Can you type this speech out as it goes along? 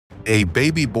A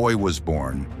baby boy was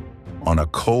born on a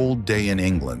cold day in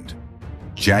England,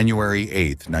 January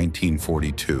 8,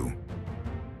 1942.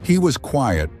 He was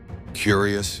quiet,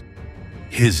 curious.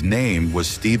 His name was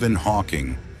Stephen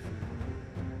Hawking.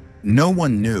 No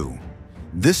one knew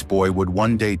this boy would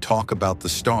one day talk about the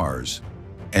stars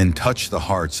and touch the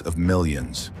hearts of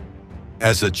millions.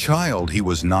 As a child, he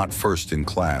was not first in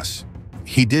class.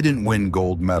 He didn't win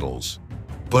gold medals,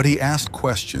 but he asked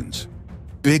questions,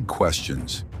 big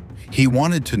questions. He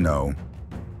wanted to know,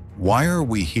 why are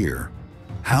we here?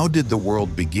 How did the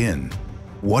world begin?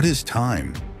 What is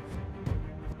time?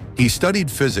 He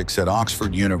studied physics at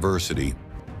Oxford University,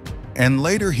 and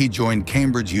later he joined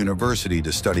Cambridge University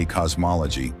to study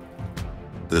cosmology,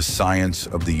 the science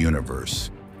of the universe.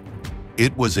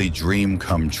 It was a dream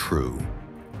come true.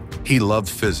 He loved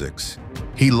physics.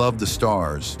 He loved the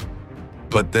stars.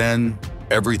 But then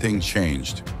everything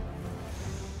changed.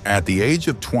 At the age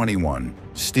of 21,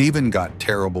 Stephen got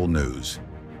terrible news.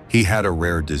 He had a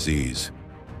rare disease.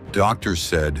 Doctors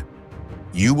said,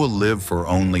 "You will live for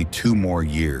only 2 more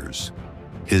years."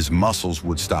 His muscles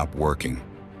would stop working.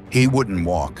 He wouldn't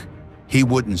walk. He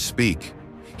wouldn't speak.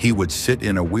 He would sit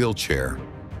in a wheelchair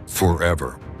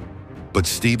forever. But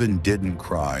Stephen didn't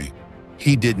cry.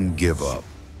 He didn't give up.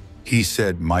 He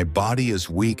said, "My body is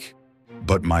weak,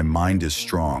 but my mind is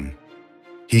strong."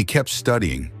 He kept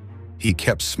studying. He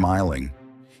kept smiling.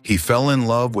 He fell in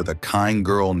love with a kind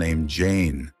girl named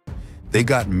Jane. They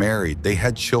got married. They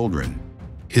had children.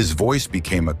 His voice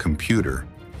became a computer.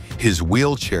 His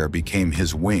wheelchair became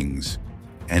his wings,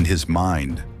 and his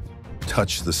mind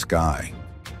touched the sky.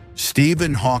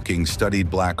 Stephen Hawking studied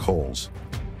black holes.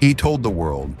 He told the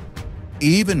world,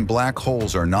 even black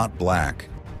holes are not black.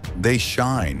 They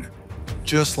shine,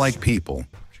 just like people.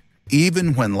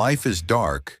 Even when life is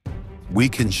dark, we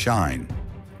can shine.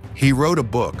 He wrote a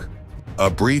book, A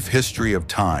Brief History of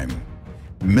Time.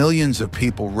 Millions of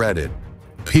people read it,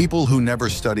 people who never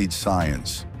studied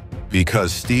science,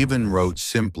 because Stephen wrote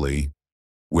simply,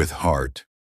 with heart.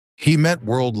 He met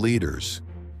world leaders.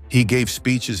 He gave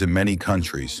speeches in many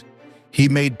countries. He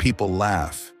made people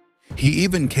laugh. He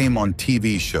even came on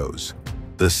TV shows,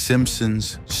 The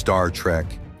Simpsons, Star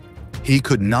Trek. He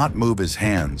could not move his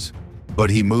hands, but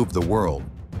he moved the world.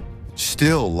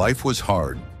 Still, life was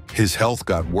hard. His health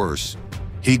got worse.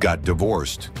 He got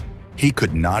divorced. He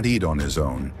could not eat on his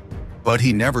own. But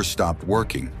he never stopped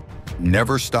working,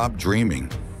 never stopped dreaming.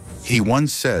 He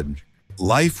once said,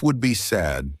 "Life would be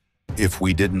sad if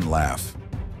we didn't laugh."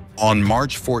 On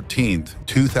March 14,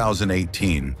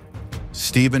 2018,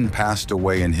 Stephen passed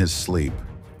away in his sleep,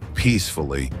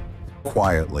 peacefully,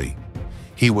 quietly.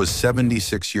 He was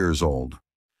 76 years old.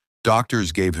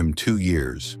 Doctors gave him 2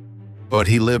 years, but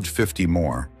he lived 50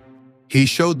 more. He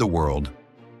showed the world,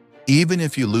 even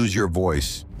if you lose your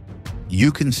voice,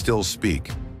 you can still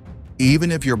speak.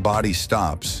 Even if your body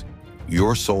stops,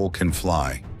 your soul can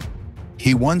fly.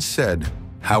 He once said,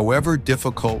 "However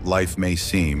difficult life may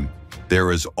seem,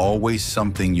 there is always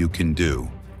something you can do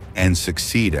and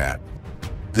succeed at."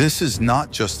 This is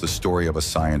not just the story of a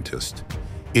scientist.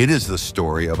 It is the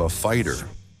story of a fighter,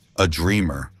 a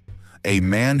dreamer, a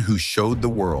man who showed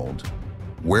the world,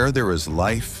 where there is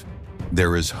life,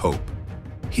 there is hope.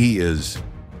 He is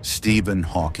Stephen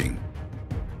Hawking.